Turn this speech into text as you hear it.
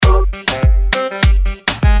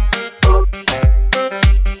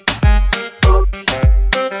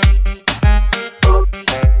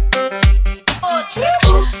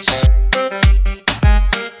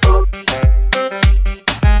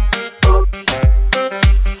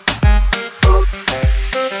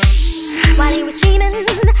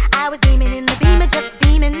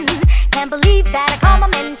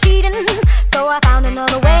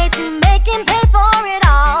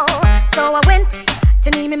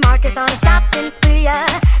Marcus on a shopping spree,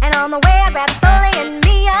 and on the way I grabbed Sully and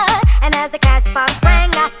Mia. And as the cash box rang,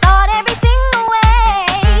 I thought everything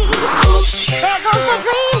away. There goes the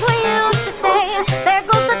dreams we used to say. There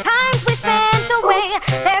goes the times we spent away.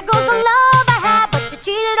 There goes the love I had, but you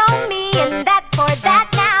cheated on me, and that's for that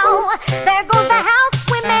now. There goes the house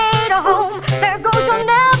we made a home. There goes you'll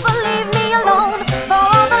never leave me alone. For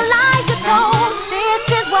all the lies you told, this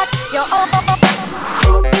is what you're all.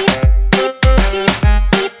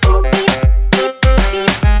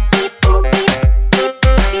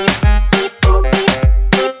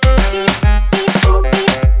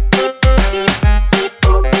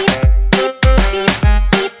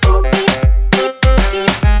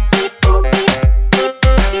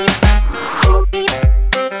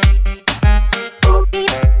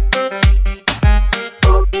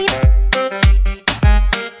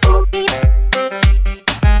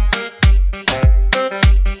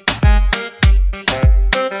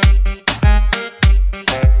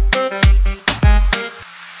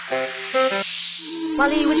 While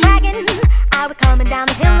he was dragging, I was coming down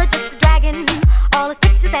the hill just a dragging. All his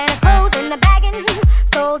pictures and his clothes in the bagging.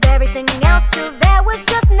 Sold everything else till there was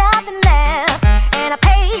just nothing left. And I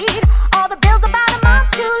paid all the bills about a month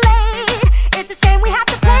too late. It's a shame we have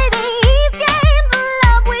to play these games. The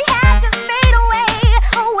love we had just fade away,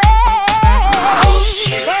 away.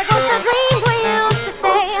 There goes the dreams we used to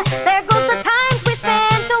say. There goes the times we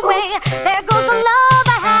spent away. There goes the love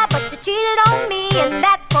I had, but you cheated on me, and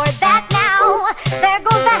that's for that now. There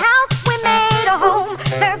goes the house we made a home.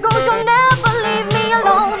 There goes you'll never leave me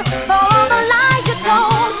alone. For all the lies you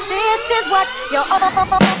told, this is what you're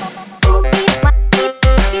all.